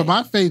 Every day. So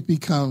my faith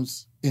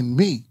becomes in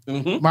me.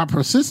 Mm-hmm. My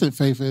persistent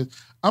faith is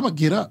I'm going to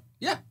get up.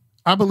 Yeah.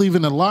 I believe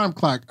in the alarm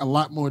clock a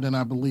lot more than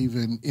I believe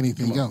in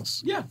anything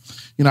else. Yeah.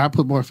 I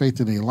put more faith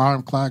in the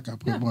alarm clock. I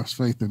put more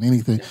faith in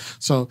anything. Yeah.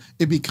 So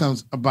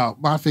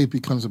my faith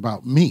becomes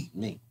about me.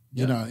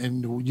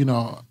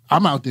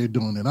 I'm out there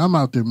doing it. I'm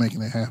out there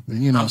making it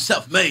happen. I'm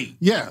self-made.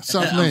 Yeah,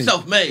 self-made. I'm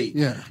self-made.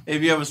 Yeah.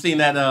 Have you ever seen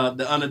that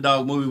the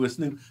Underdog movie with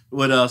Snoop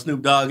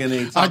Dogg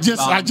and I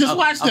just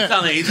watched that. I'm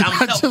telling you,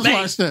 I'm self-made. Just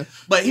watched that.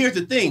 But here's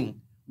the thing.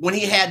 When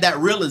he had that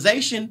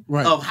realization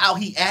of how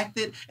he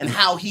acted and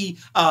how he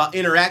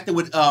interacted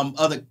with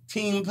other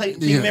team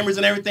members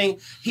and everything,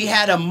 he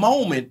had a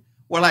moment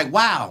where, like,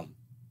 wow,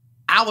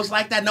 I was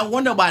like that. No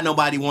wonder why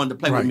nobody wanted to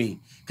play with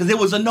me, because it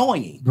was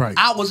annoying. Right.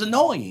 I was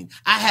annoying.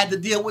 I had to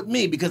deal with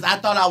me because I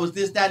thought I was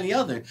this, that, and the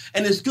other.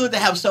 And it's good to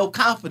have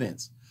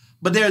self-confidence.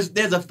 But there's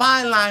a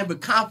fine line between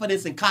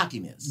confidence and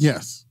cockiness.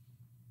 Yes.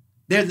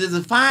 There's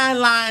a fine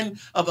line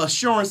of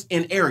assurance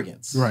and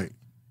arrogance. Right.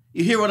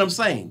 You hear what I'm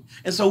saying?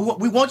 And so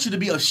we want you to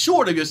be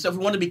assured of yourself.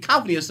 We want to be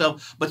confident of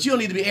yourself, but you don't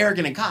need to be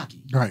arrogant and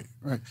cocky. Right,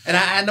 right. And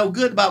I know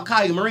good about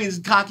cocky. Marines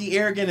cocky,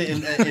 arrogant,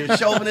 and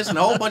chauvinist, and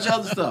a whole bunch of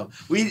other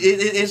stuff.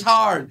 It's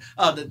hard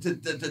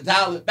to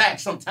dial it back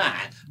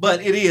sometimes,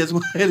 but it is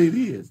what it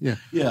is. Yeah,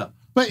 yeah.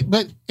 But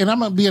and I'm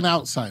gonna be an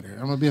outsider.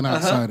 I'm gonna be an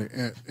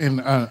outsider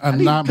and a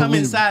non-believer. Come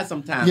inside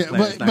sometimes. Yeah,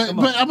 but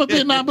I'm gonna be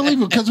a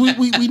non-believer because we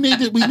need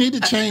to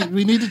change.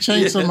 We need to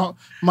change some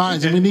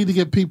minds, and we need to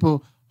get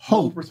people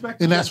hope,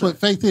 and that's what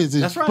faith is.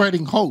 It's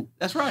spreading hope.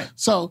 That's right.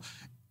 So,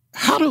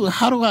 how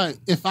do I,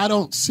 if I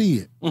don't see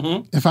it,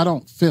 if I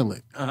don't feel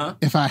it,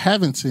 if I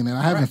haven't seen it,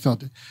 I haven't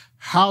felt it,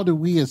 how do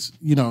we, as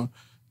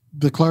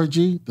the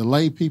clergy, the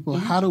lay people,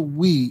 how do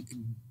we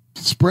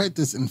spread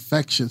this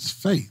infectious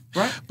faith?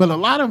 Right. But a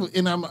lot of,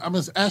 and I'm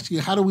going to ask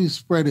you, how do we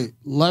spread it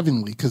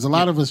lovingly? Because a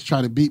lot of us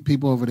try to beat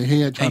people over the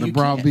head, try to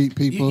browbeat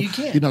people,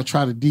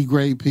 try to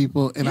degrade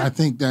people, and I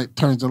think that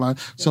turns a lot.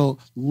 So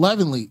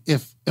lovingly,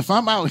 if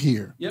I'm out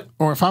here,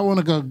 or if I want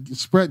to go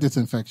spread this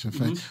infectious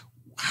faith,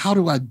 how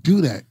do I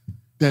do that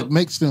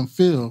makes them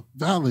feel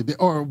valid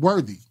or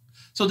worthy?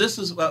 So this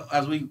is,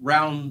 as we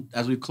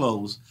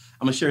close,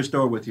 I'm going to share a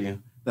story with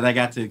you that I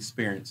got to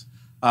experience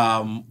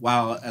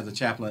while as a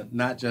chaplain,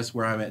 not just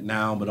where I'm at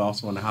now, but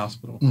also in the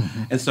hospital.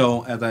 Mm-hmm. And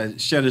so as I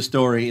share this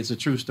story, it's a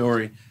true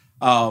story,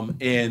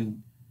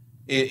 and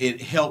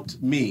it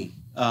helped me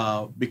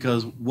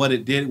because what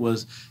it did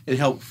was it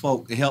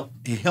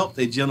helped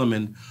a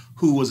gentleman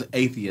who was an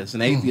atheist,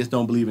 and atheists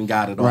don't believe in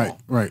God at all.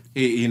 Right.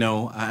 And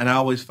I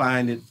always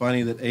find it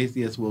funny that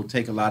atheists will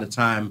take a lot of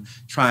time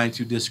trying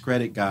to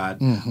discredit God,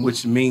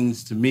 which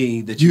means to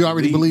me that you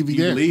already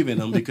believe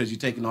in him because you're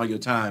taking all your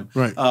time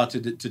right.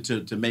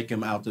 to make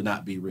him out to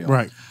not be real.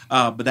 Right.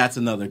 But that's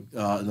another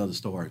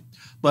story.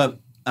 But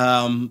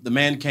the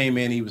man came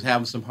in, he was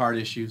having some heart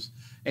issues,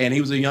 and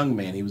he was a young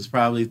man. He was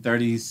probably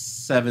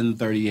 37,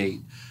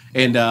 38.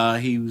 And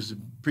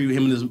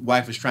him and his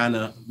wife was trying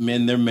to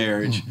mend their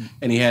marriage,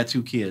 and he had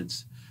 2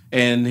 kids.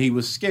 And he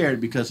was scared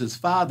because his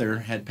father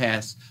had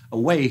passed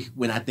away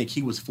when I think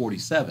he was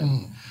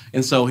 47.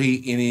 And so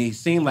he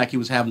seemed like he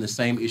was having the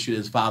same issue that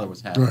his father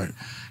was having. Right.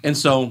 And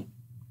so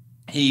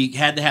he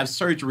had to have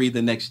surgery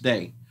the next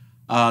day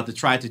to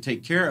try to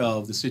take care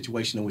of the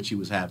situation in which he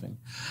was having.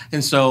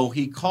 And so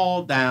he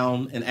called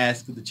down and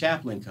asked that the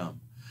chaplain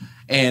come.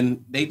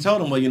 And they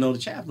told him, well, the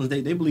chaplains,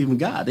 they believe in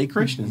God. They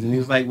Christians. And he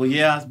was like, well,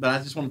 yeah, but I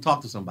just want to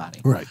talk to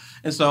somebody. Right.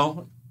 And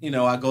so,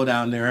 I go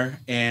down there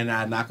and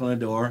I knock on the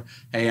door.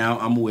 Hey,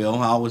 I'm Will.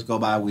 I always go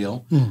by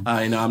Will.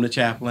 I'm the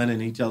chaplain.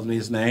 And he tells me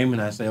his name.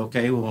 And I say,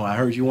 okay, well, I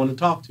heard you want to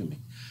talk to me.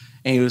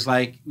 And he was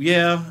like,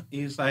 yeah.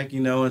 He's like,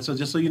 and so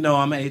just so you know,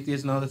 I'm an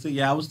atheist. And all that. So,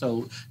 yeah, I was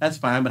told. That's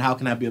fine. But how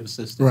can I be of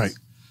assistance? Right.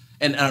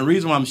 And the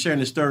reason why I'm sharing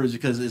this story is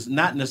because it's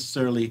not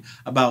necessarily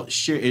about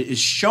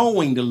it's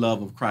showing the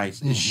love of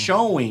Christ. It's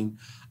showing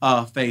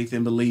faith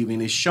and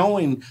believing. It's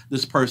showing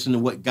this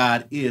person what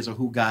God is or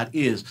who God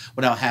is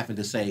without having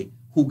to say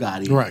who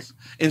God is. Right.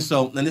 And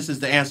so, and this is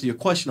to answer your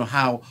question of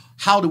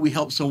how do we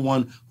help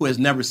someone who has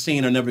never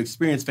seen or never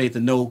experienced faith to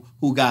know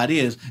who God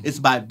is? It's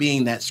by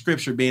being that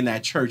scripture, being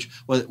that church,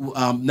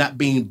 not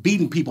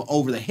beating people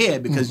over the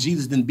head, because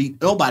Jesus didn't beat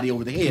nobody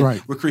over the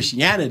head with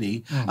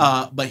Christianity,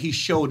 but he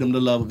showed them the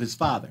love of his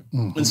Father.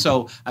 And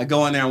so I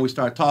go in there and we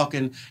start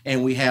talking,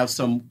 and we have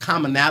some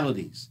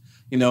commonalities.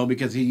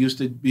 Because he used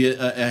to be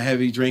a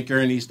heavy drinker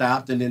and he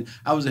stopped, and then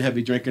I was a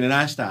heavy drinker and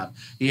I stopped.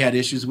 He had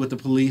issues with the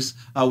police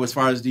as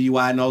far as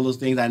DUI and all those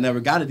things. I never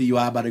got a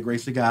DUI by the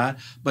grace of God,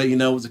 but it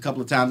was a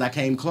couple of times I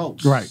came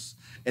close. Right.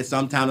 And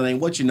sometimes it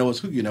ain't what you know, it's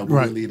who you know.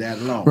 But we'll leave that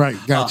alone. Right,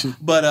 got you.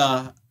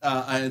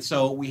 And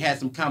so we had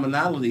some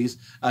commonalities,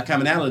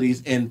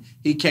 and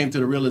he came to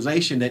the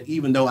realization that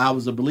even though I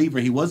was a believer,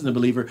 he wasn't a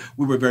believer,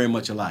 we were very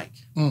much alike.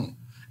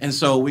 And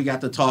so we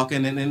got to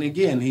talking, and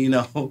again,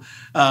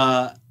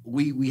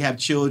 we have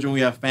children,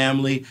 we have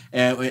family,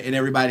 and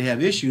everybody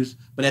have issues.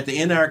 But at the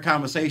end of our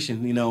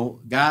conversation,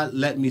 God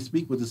let me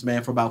speak with this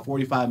man for about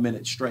 45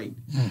 minutes straight.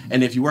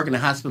 And if you work in a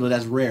hospital,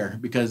 that's rare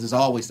because there's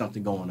always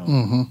something going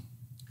on.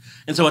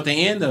 And so at the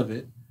end of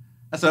it,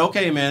 I said,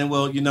 okay, man,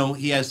 well,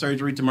 he has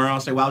surgery tomorrow.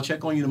 I'll say, well, I'll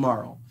check on you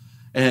tomorrow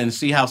and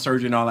see how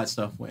surgery and all that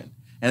stuff went.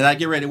 And as I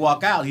get ready to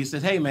walk out, he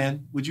says, hey,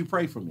 man, would you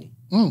pray for me?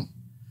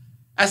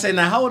 I said,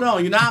 now, hold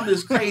on. I'm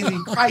this crazy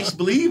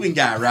Christ-believing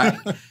guy, right?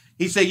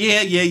 He said,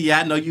 yeah,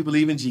 I know you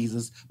believe in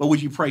Jesus, but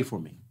would you pray for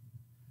me?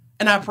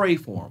 And I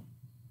prayed for him.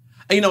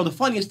 And, the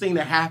funniest thing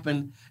that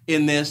happened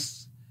in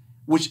this,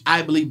 which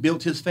I believe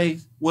built his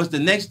faith, was the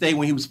next day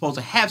when he was supposed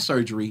to have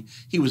surgery,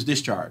 he was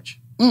discharged.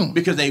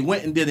 Because they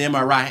went and did the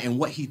MRI, and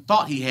what he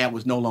thought he had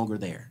was no longer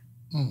there.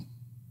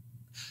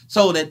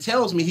 So that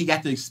tells me he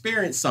got to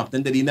experience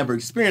something that he never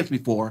experienced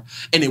before.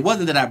 And it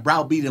wasn't that I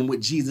browbeat him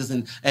with Jesus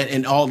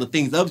and all the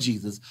things of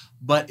Jesus,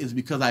 but it's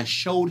because I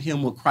showed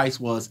him what Christ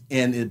was.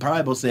 And the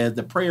Bible says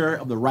the prayer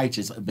of the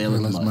righteous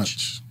availeth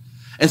much.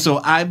 And so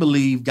I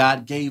believe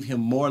God gave him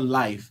more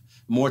life,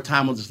 more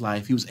time of his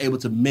life. He was able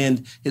to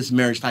mend his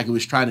marriage like he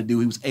was trying to do.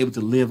 He was able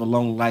to live a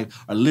long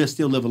life, or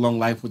still live a long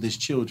life with his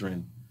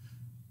children.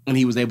 And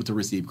he was able to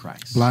receive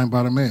Christ. Blind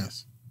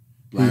Bartimaeus.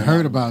 He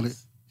heard about it.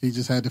 He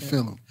just had to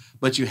feel him.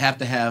 But you have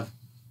to have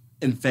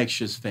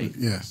infectious faith.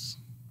 Yes.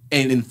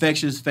 And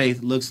infectious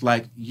faith looks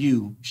like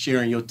you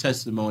sharing your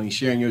testimony,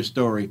 sharing your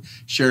story,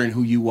 sharing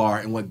who you are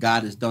and what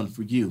God has done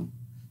for you.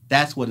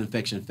 That's what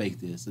infectious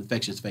faith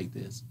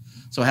is.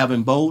 So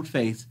having bold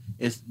faith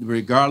is,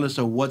 regardless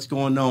of what's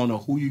going on or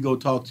who you go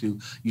talk to,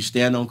 you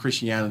stand on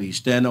Christianity, you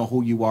stand on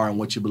who you are and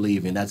what you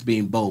believe in. That's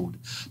being bold.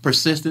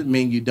 Persistent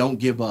means you don't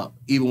give up,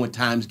 even when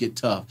times get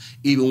tough,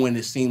 even when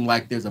it seems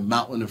like there's a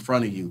mountain in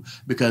front of you.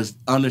 Because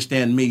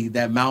understand me,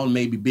 that mountain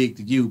may be big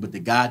to you, but the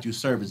God you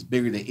serve is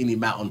bigger than any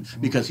mountain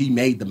because he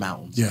made the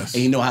mountains. Yes.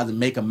 And he knows how to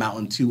make a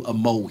mountain to a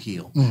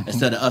molehill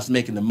instead of us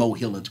making the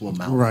molehill into a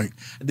mountain. Right.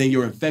 And then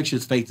your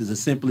infectious faith is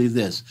as simply as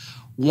this.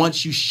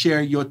 Once you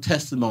share your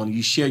testimony,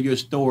 you share your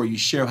story, you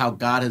share how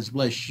God has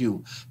blessed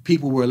you,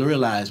 people will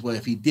realize, well,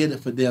 if he did it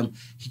for them,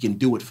 he can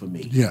do it for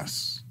me.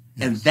 Yes.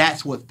 And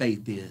that's what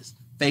faith is.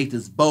 Faith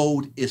is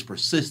bold, it's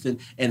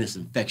persistent, and it's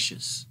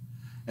infectious.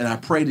 And I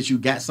pray that you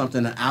got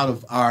something out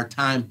of our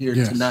time here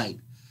tonight.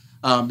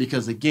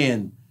 Because,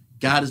 again,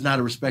 God is not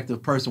a respecter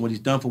of person. What he's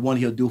done for one,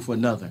 he'll do for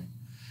another.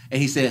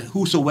 And he said,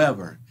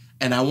 whosoever.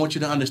 And I want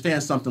you to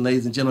understand something,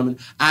 ladies and gentlemen.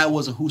 I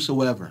was a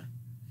whosoever.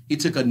 He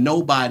took a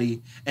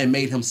nobody and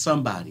made him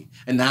somebody.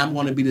 And now I'm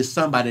going to be the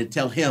somebody to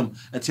tell him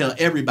and tell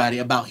everybody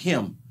about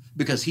him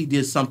because he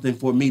did something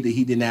for me that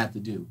he didn't have to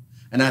do.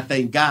 And I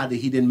thank God that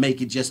he didn't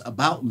make it just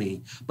about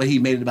me, but he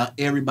made it about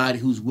everybody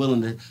who's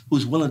willing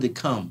to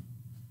come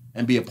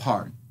and be a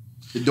part.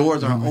 The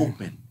doors are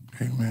open.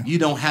 Amen. You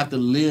don't have to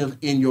live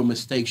in your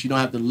mistakes. You don't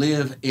have to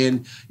live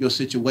in your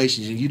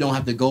situations. You don't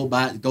have to go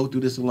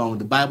through this alone.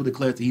 The Bible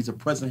declares that he's a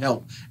present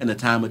help in a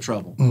time of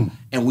trouble.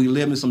 And we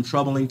live in some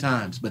troubling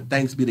times. But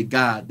thanks be to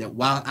God that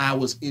while I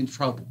was in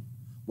trouble,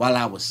 while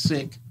I was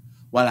sick,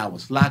 while I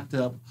was locked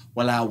up,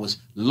 while I was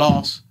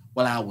lost,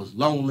 while I was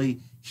lonely,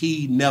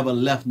 he never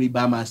left me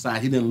by my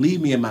side. He didn't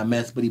leave me in my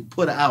mess, but he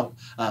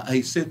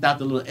he sent out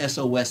the little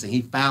SOS and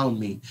he found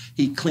me.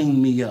 He cleaned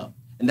me up.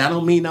 And that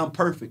don't mean I'm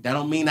perfect. That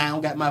don't mean I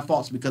don't got my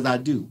faults, because I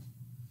do.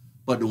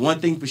 But the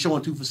one thing for sure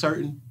and two for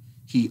certain,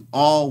 he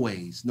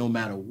always, no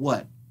matter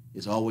what,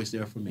 is always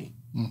there for me.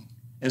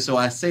 And so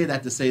I say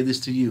that to say this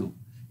to you.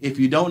 If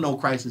you don't know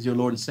Christ as your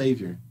Lord and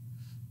Savior,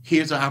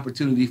 here's an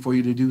opportunity for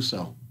you to do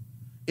so.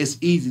 It's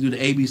easy to do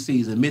the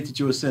ABCs. Admit that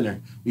you're a sinner.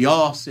 We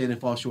all sin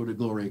and fall short of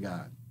the glory of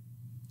God.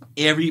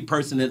 Every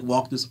person that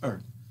walked this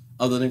earth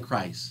other than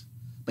Christ,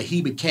 but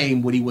he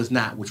became what he was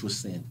not, which was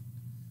sin.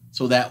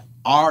 So that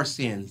our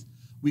sins,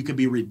 we could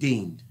be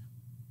redeemed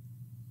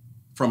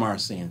from our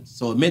sins.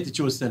 So admit that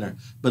you're a sinner.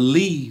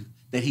 Believe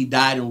that he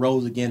died and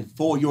rose again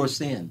for your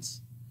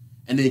sins.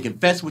 And then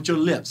confess with your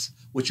lips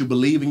what you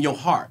believe in your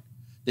heart,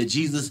 that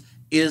Jesus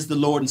is the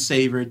Lord and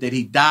Savior, that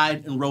he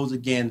died and rose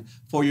again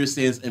for your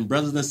sins. And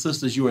brothers and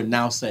sisters, you are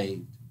now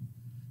saved.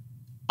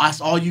 That's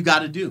all you got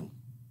to do.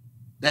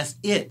 That's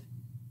it.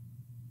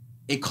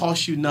 It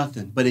costs you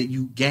nothing, but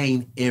you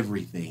gain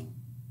everything.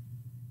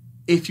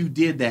 If you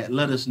did that,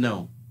 let us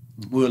know.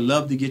 We would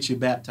love to get you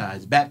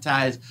baptized.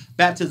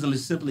 Baptism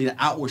is simply the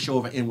outward show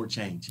of an inward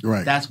change.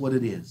 Right. That's what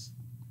it is.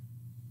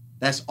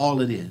 That's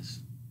all it is.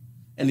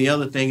 And the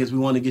other thing is we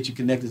want to get you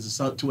connected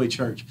to a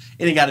church.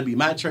 It ain't got to be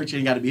my church. It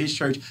ain't got to be his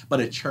church, but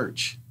a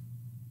church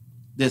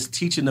that's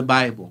teaching the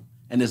Bible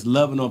and that's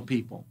loving on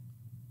people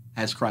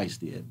as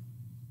Christ did.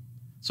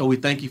 So we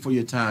thank you for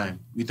your time.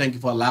 We thank you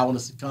for allowing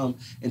us to come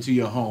into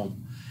your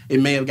home.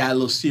 It may have got a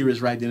little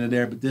serious right then and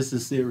there, but this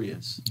is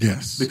serious.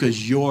 Yes.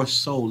 Because your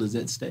soul is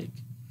at stake.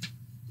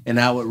 And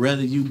I would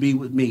rather you be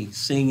with me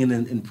singing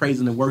and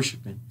praising and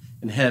worshiping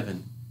in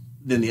heaven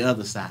than the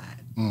other side.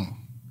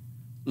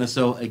 And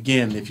so,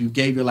 again, if you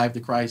gave your life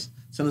to Christ,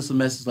 send us a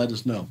message, let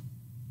us know.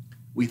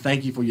 We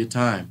thank you for your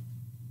time.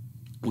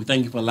 We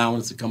thank you for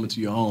allowing us to come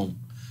into your home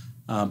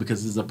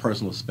because this is a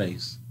personal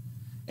space.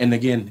 And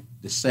again,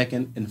 the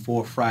second and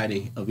fourth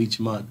Friday of each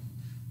month,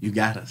 you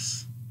got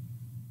us.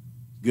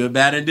 Good,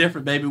 bad, and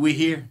different, baby. We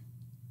here.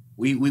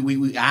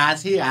 We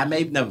eyes here.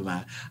 Never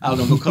mind. I was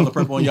gonna go color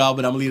purple on y'all,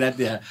 but I'm gonna leave that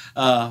there.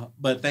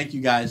 But thank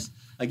you guys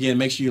again.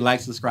 Make sure you like,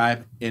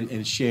 subscribe,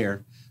 and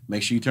share.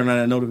 Make sure you turn on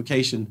that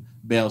notification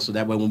bell so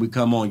that way when we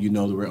come on, you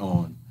know that we're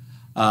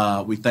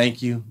on. We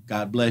thank you.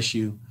 God bless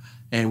you,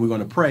 and we're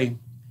gonna pray,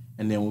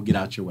 and then we'll get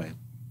out your way.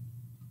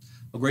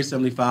 Oh, gracious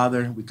Heavenly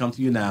Father, we come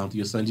to you now, to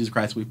your Son, Jesus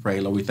Christ, we pray.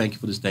 Lord, we thank you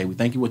for this day. We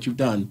thank you for what you've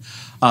done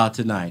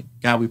tonight.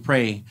 God, we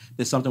pray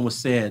that something was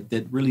said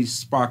that really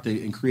sparked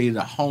and created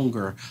a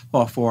hunger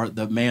for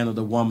the man or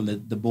the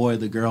woman, the boy or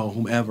the girl,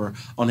 whomever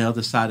on the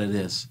other side of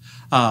this,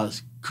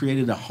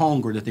 created a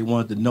hunger that they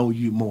wanted to know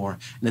you more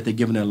and that they're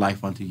giving their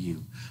life unto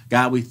you.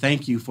 God, we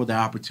thank you for the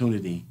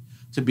opportunity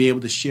to be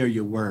able to share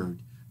your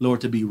word.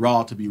 Lord, to be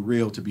raw, to be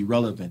real, to be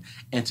relevant,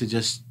 and to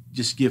just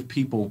give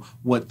people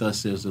what thus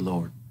says the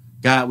Lord.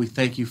 God, we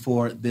thank you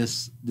for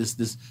this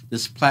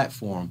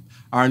platform,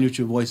 our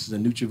Neutral Voices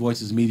and Neutral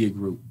Voices Media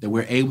Group, that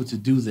we're able to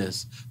do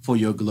this for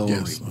your glory.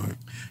 Yes, Lord.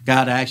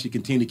 God, I actually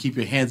continue to keep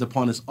your hands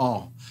upon us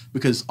all,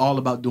 because it's all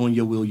about doing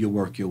your will, your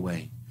work, your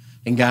way.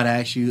 And God, I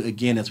ask you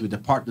again, as we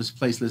depart this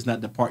place, let's not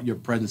depart your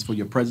presence, for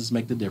your presence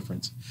make the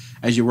difference.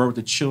 As you were with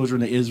the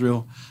children of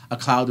Israel, a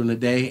cloud in the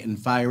day and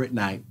fire at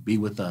night, be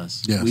with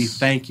us. Yes. We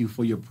thank you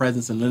for your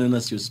presence and lending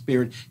us your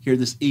spirit here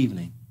this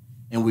evening,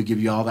 and we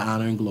give you all the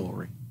honor and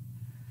glory.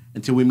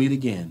 Until we meet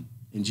again,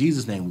 in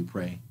Jesus' name we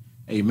pray.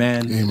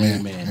 Amen. Amen.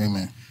 Amen.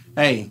 Amen.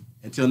 Hey,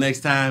 until next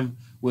time,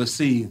 we'll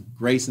see you.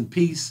 Grace and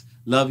peace.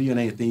 Love you, and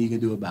anything you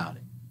can do about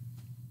it.